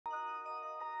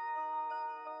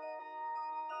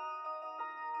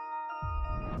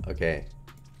Okay,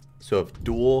 so if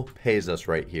Duel pays us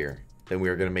right here, then we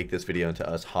are going to make this video into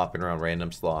us hopping around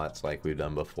random slots like we've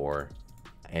done before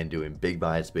and doing big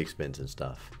buys, big spins and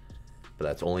stuff. But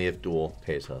that's only if Duel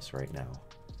pays us right now.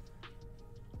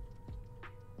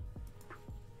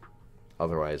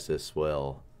 Otherwise, this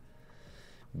will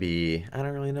be, I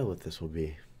don't really know what this will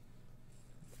be.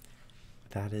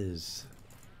 That is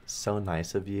so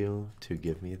nice of you to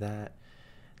give me that.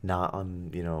 Not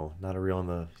on, not a reel in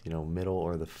the, middle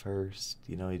or the first.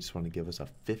 You just want to give us a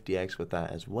 50x with that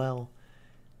as well.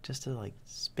 Just to like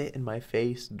spit in my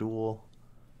face, Duel.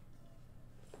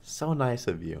 So nice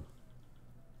of you.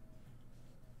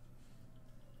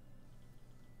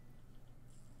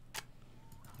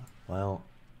 Well,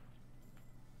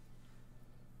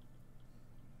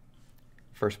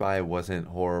 first buy wasn't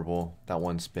horrible. That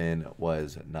one spin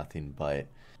was nothing but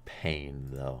pain,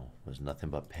 though. Was nothing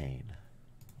but pain.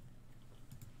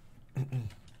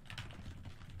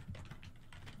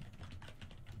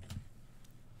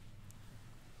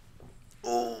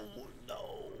 Oh,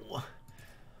 no.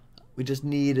 We just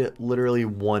need literally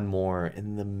one more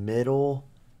in the middle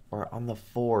or on the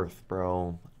fourth,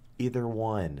 bro. Either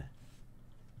one.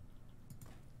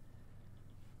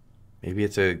 Maybe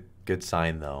it's a good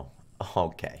sign, though.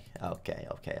 Okay. All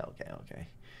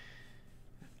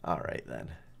right, then.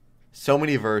 So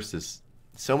many verses,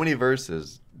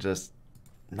 just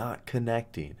not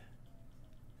connecting.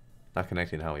 Not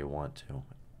connecting how we want to,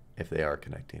 if they are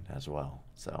connecting as well.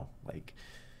 So, like,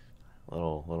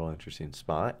 little interesting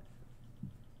spot.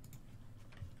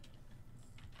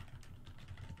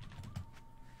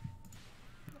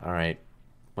 All right.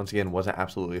 Once again, wasn't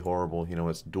absolutely horrible.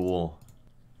 It's Duel.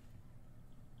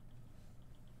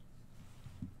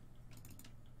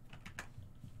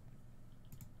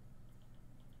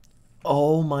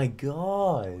 Oh my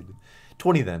god.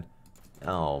 20 then.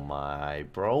 Oh my,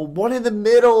 bro. One in the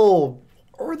middle.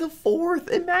 Or the fourth.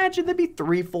 Imagine there'd be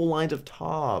 3 full lines of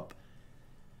top.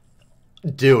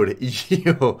 Dude,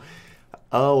 you.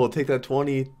 Oh, we'll take that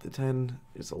 20. The 10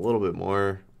 is a little bit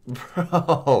more.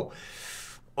 Bro.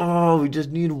 Oh, we just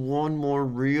need one more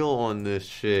reel on this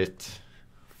shit.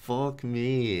 Fuck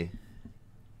me.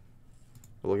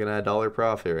 We're looking at $1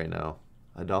 profit right now.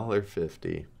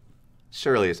 $1.50.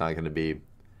 Surely it's not going to be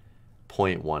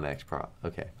 0.1x prop.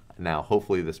 Okay. Now,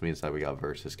 hopefully this means that we got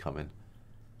verses coming.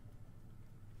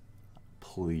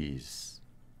 Please.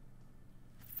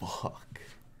 Fuck.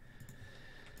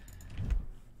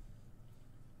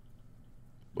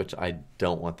 Which I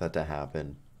don't want that to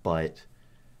happen, but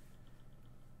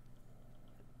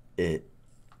it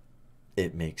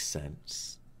makes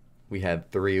sense. We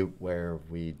had 3 where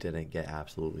we didn't get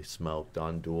absolutely smoked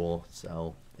on Duel,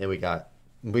 so, and we got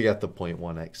the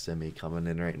 0.1x semi coming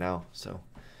in right now, so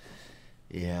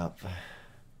yep.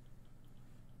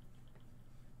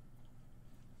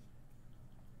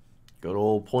 Good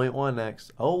old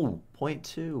 0.1x. Oh,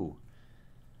 0.2.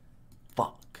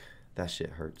 Fuck. That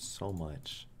shit hurts so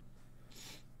much.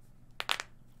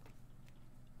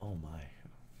 Oh my.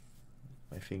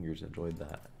 My fingers enjoyed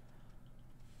that.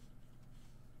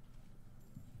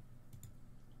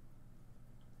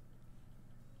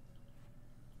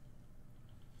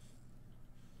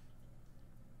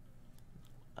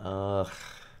 Ugh.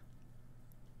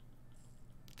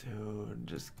 Dude,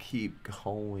 just keep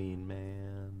going,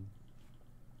 man.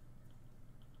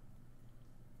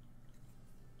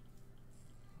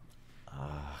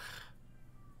 Ugh.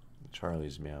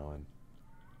 Charlie's meowing.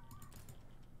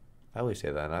 I always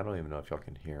say that, and I don't even know if y'all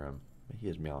can hear him. But he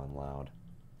is meowing loud.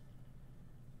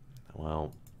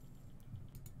 Well,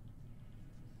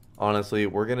 honestly,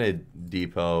 we're going to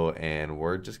depot, and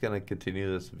we're just going to continue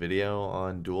this video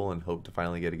on Duel and hope to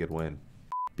finally get a good win.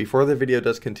 Before the video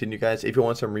does continue, guys, if you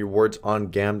want some rewards on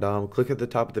Gamdom, click at the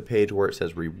top of the page where it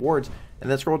says rewards,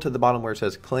 and then scroll to the bottom where it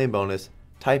says claim bonus,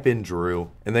 type in Drew,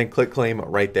 and then click claim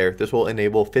right there. This will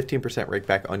enable 15% rake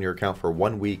back on your account for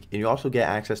 1 week, and you also get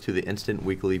access to the instant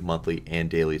weekly, monthly, and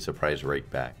daily surprise rake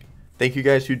back. Thank you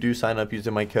guys who do sign up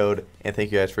using my code, and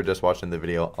thank you guys for just watching the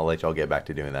video. I'll let y'all get back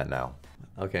to doing that now.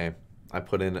 Okay, I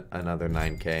put in another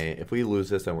 9K. If we lose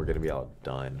this, then we're going to be all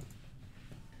done.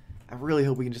 I really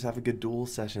hope we can just have a good Duel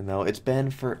session, though. It's been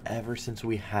forever since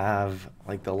we have,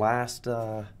 like, the last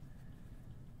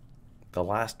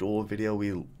Duel video,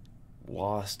 we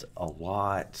lost a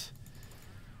lot.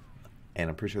 And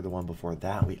I'm pretty sure the one before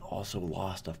that, we also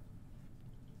lost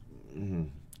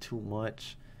too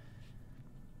much.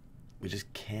 We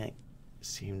just can't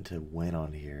seem to win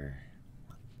on here.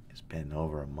 It's been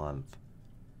over a month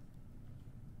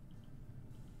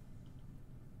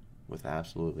with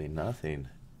absolutely nothing.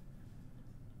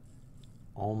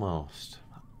 Almost.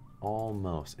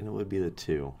 Almost. And it would be the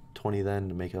 2. 20 then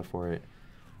to make up for it.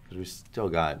 Because we still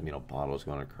got, you know, bottles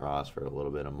going across for a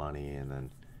little bit of money. And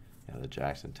then, yeah, the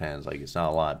jacks and 10s. Like, it's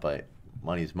not a lot, but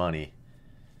money's money.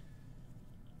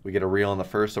 We get a reel in the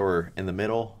first or in the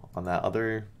middle on that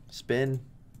other spin.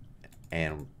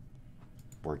 And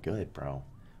we're good, bro.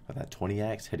 With that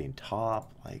 20x hitting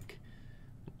top, like,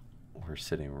 we're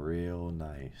sitting real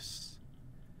nice.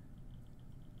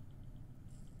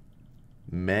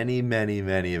 Many, many,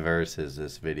 many verses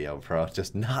this video, bro.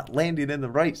 Just not landing in the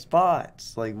right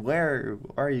spots. Like, where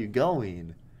are you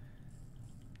going?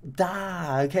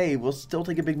 Okay, we'll still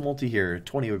take a big multi here.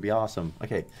 20 would be awesome.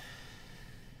 Okay.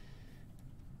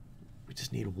 We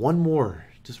just need one more.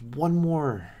 Just one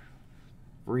more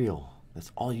reel.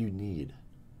 That's all you need.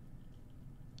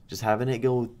 Just having it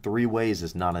go 3 ways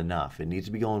is not enough. It needs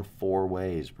to be going 4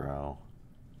 ways, bro.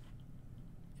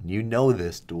 And you know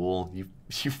this, Duel.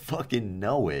 You fucking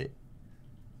know it.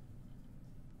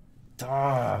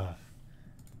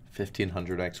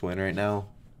 1500x win right now.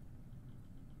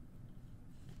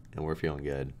 And we're feeling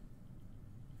good.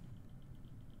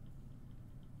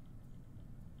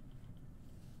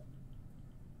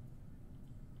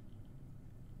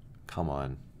 Come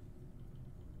on.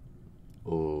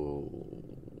 Oh.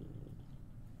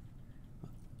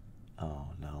 Oh,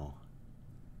 no.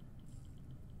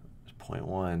 It's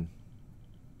 0.1.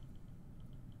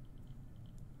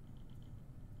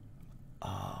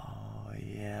 Oh,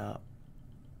 yeah.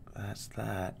 That's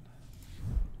that.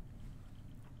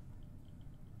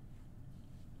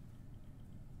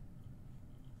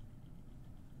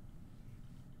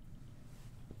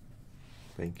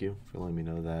 Thank you for letting me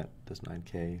know that this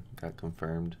 9K got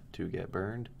confirmed to get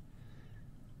burned.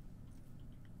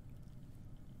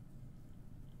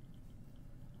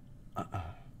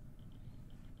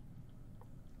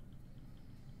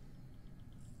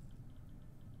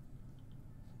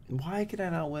 Why could I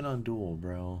not win on Duel,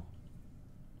 bro?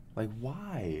 Like,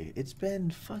 why? It's been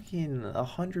fucking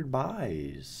 100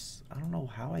 buys. I don't know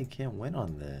how I can't win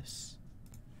on this.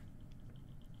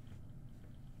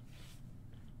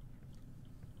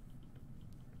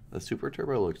 The Super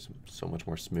Turbo looks so much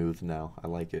more smooth now. I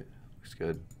like it. Looks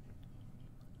good.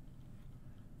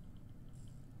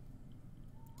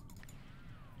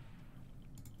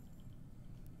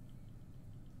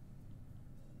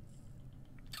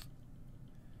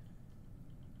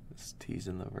 This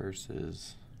teasing the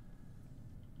verses.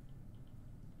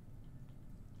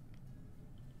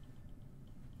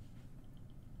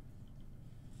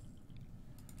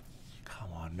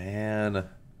 Come on, man.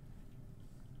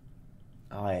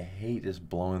 Oh, I hate just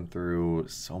blowing through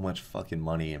so much fucking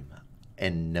money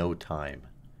in no time.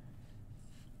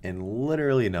 In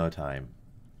literally no time.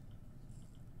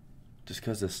 Just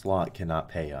because the slot cannot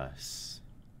pay us.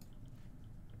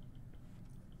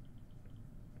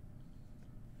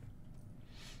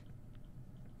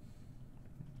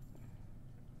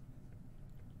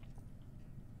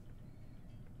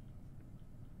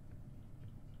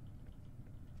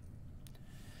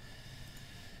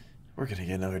 We're going to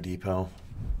get another depot.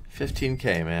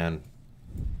 15K, man.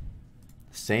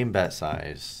 Same bet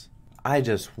size. I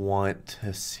just want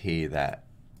to see that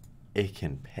it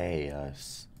can pay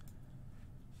us.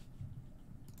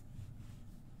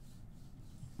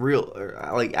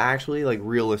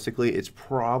 Realistically, it's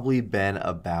probably been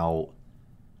about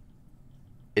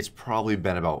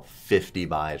 50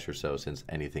 buys or so since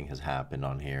anything has happened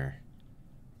on here.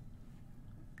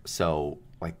 So,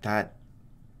 like that,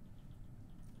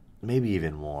 maybe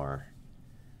even more.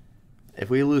 If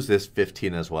we lose this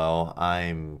 15 as well,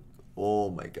 oh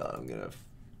my god, I'm gonna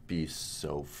be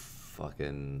so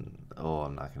fucking,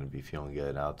 I'm not gonna be feeling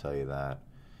good, I'll tell you that.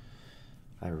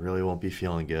 I really won't be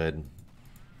feeling good.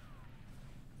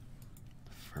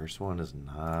 The first one is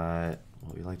not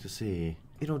what we like to see.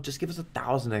 You know, just give us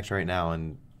 1,000x right now,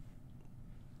 and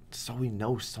so we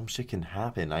know some shit can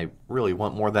happen. I really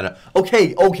want more than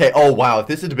okay, oh wow, if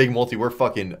this is a big multi, we're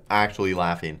fucking actually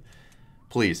laughing.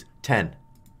 Please, 10.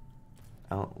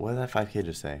 What did that 5K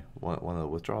just say? One of the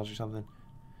withdrawals or something?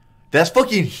 That's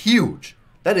fucking huge.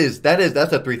 That's a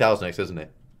 3,000x, isn't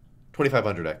it?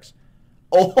 2,500x.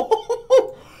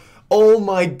 Oh, oh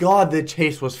my god, the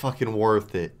chase was fucking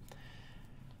worth it.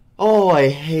 Oh, I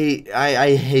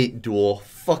hate Duel.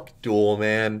 Fuck Duel,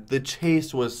 man. The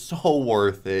chase was so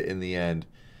worth it in the end.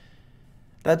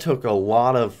 That took a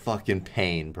lot of fucking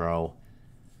pain, bro.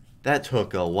 That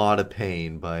took a lot of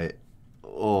pain, but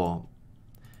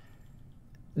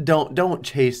don't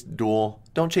chase Duel.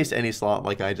 Don't chase any slot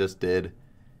like I just did.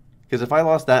 Because if I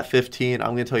lost that 15, I'm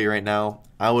gonna tell you right now,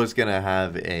 I was gonna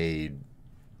have a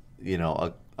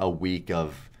week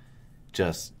of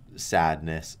just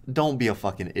sadness. Don't be a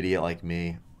fucking idiot like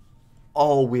me.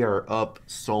 Oh, we are up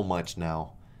so much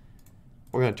now.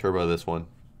 We're going to turbo this one.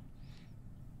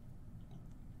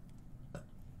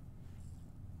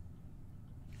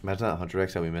 Imagine that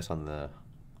 100x that we missed on the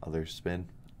other spin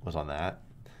was on that.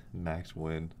 Max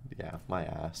win. Yeah, my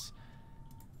ass.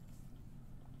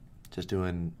 Just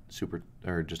doing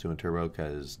just doing turbo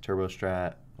because turbo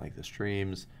strat, like the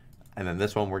streams. And then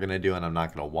this one we're going to do and I'm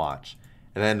not going to watch.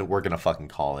 And then we're going to fucking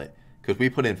call it. Because we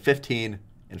put in 15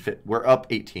 and we're up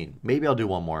 18. Maybe I'll do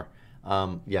one more.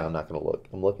 Yeah, I'm not going to look.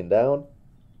 I'm looking down.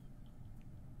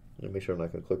 Let me make sure I'm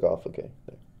not going to click off. Okay.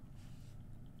 There.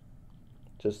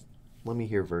 Just let me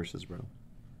hear verses, bro.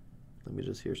 Let me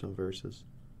just hear some verses.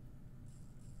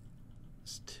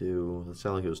 It's 2. It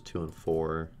sounded like it was 2 and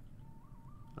 4.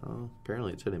 Oh,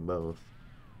 apparently it's hitting both.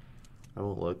 I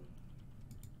won't look.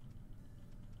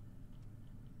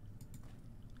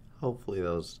 Hopefully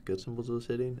those good symbols was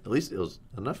hitting. At least it was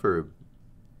enough for a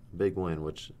big win,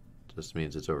 which just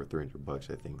means it's over 300 bucks,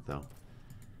 I think, though.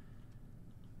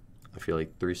 I feel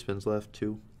like 3 spins left.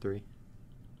 2, 3.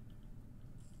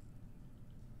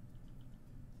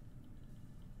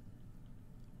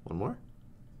 One more?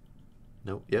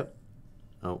 Nope. Yep.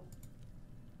 Oh.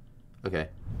 Okay.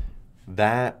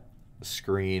 That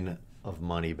screen of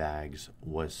money bags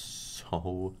was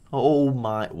so... Oh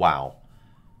my... Wow.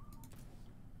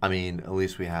 I mean, at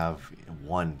least we have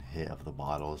one hit of the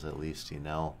bottles, at least, you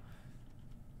know.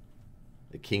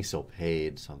 The king still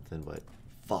paid something, but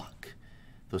fuck.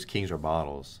 Those kings are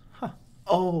bottles. Huh.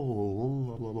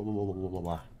 Oh.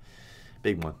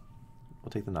 Big one.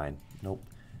 We'll take the 9. Nope.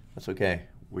 That's okay.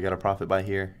 We got a profit by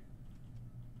here.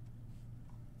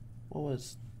 What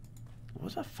was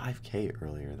a 5K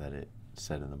earlier that it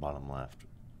said in the bottom left?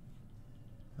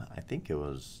 I think it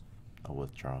was a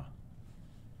withdraw.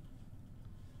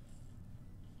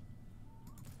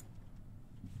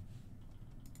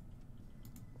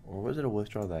 Or was it a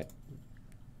withdrawal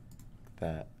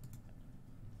that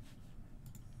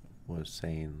was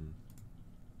saying,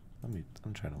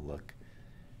 I'm trying to look.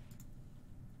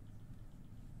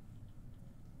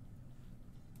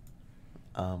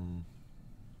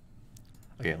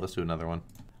 Okay, let's do another one.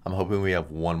 I'm hoping we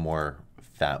have one more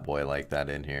fat boy like that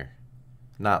in here.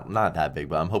 Not that big,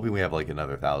 but I'm hoping we have like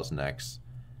another 1000x.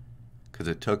 Because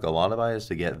it took a lot of eyes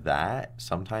to get that.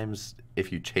 Sometimes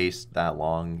if you chase that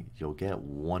long, you'll get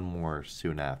one more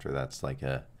soon after. That's like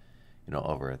a, you know,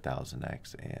 over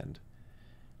 1000x. And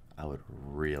I would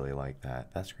really like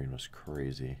that. That screen was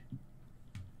crazy.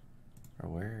 Or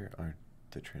where are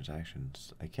the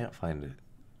transactions? I can't find it.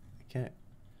 I can't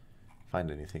find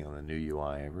anything on the new UI.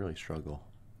 I really struggle.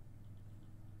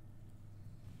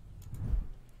 I'm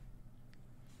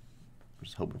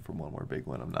just hoping for one more big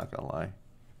one. I'm not gonna lie.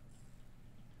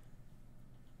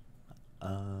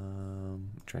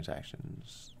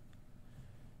 Transactions,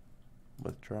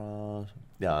 withdrawals.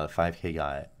 Yeah, the 5K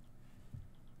got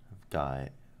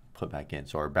put back in.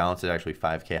 So our balance is actually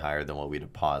 5K higher than what we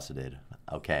deposited.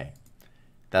 Okay,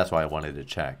 that's why I wanted to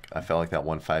check. I felt like that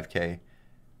 5K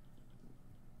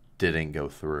didn't go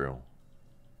through.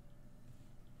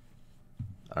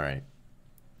 All right.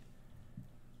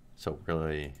 So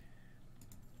really,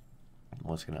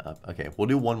 what's gonna up? Okay, we'll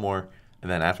do one more. And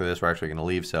then after this, we're actually going to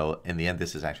leave. So in the end,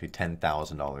 this is actually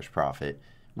 $10,000 profit,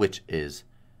 which is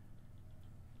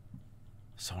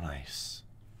so nice.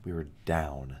 We were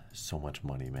down so much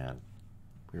money, man.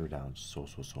 We were down so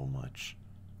much.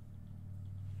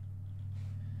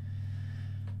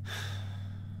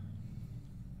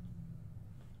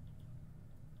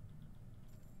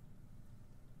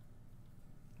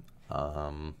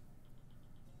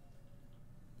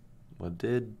 What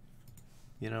did,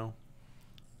 you know...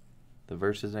 The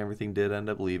verses and everything did end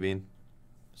up leaving.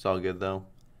 It's all good though.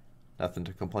 Nothing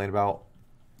to complain about.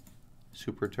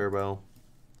 Super turbo.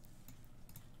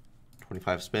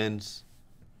 25 spins.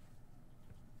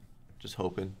 Just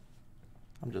hoping.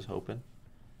 I'm just hoping.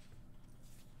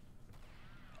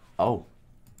 Oh.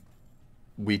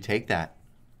 We take that.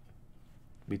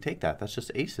 We take that. That's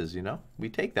just aces, you know? We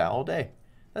take that all day.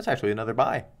 That's actually another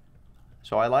buy.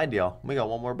 So I lied to y'all. We got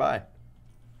one more buy.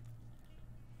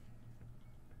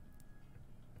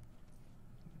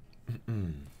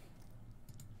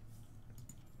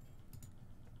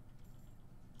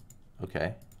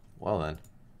 Okay, well then,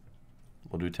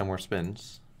 we'll do 10 more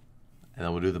spins, and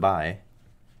then we'll do the buy.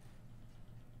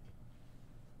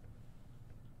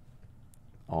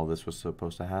 All this was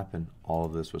supposed to happen. All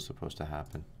of this was supposed to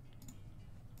happen.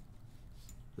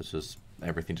 This is,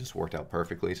 everything just worked out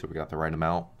perfectly, so we got the right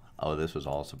amount. Oh, this was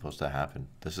all supposed to happen.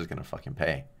 This is gonna fucking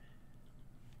pay.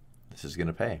 This is going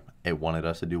to pay. It wanted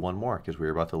us to do one more because we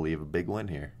were about to leave a big win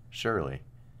here. Surely.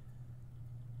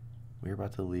 We're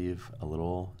about to leave a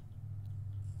little...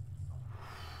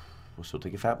 We'll still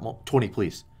take a fat... 20,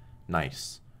 please.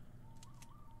 Nice.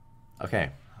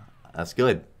 Okay. That's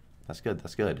good. That's good.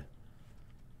 That's good.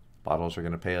 Bottles are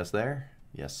going to pay us there.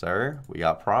 Yes, sir. We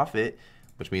got profit,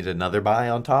 which means another buy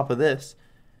on top of this.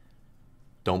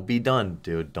 Don't be done,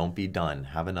 dude. Don't be done.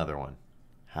 Have another one.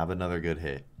 Have another good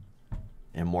hit.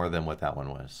 And more than what that one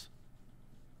was.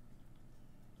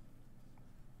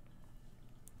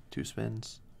 2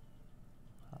 spins.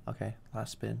 Okay,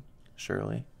 last spin.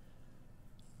 Surely.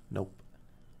 Nope.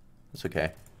 That's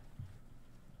okay.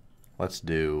 Let's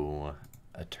do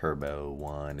a turbo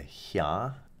one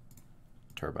here.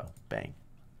 Turbo. Bang.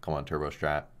 Come on, turbo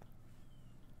strat.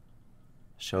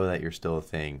 Show that you're still a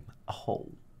thing. Oh.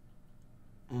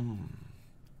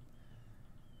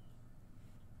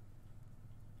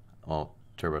 Oh,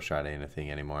 turbo strat ain't a thing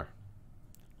anymore.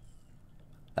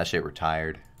 That shit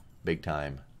retired. Big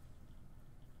time.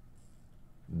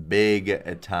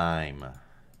 Big time.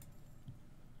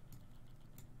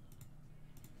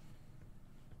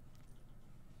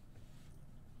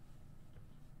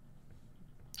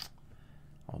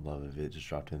 I'd love if it just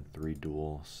dropped in 3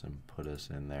 duels and put us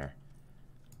in there.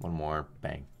 One more.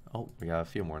 Bang. Oh, we got a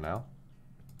few more now.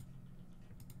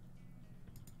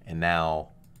 And now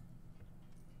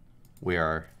we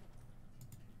are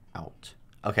out.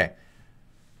 Okay.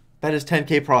 That is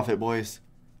 10K profit, boys.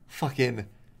 Fucking,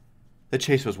 the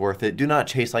chase was worth it. Do not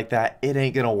chase like that. It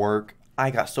ain't gonna work. I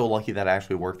got so lucky that it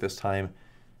actually worked this time.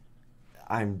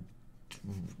 I'm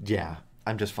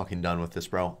just fucking done with this,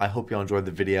 bro. I hope y'all enjoyed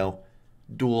the video.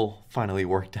 Duel finally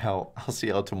worked out. I'll see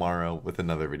y'all tomorrow with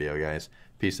another video, guys.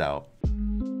 Peace out.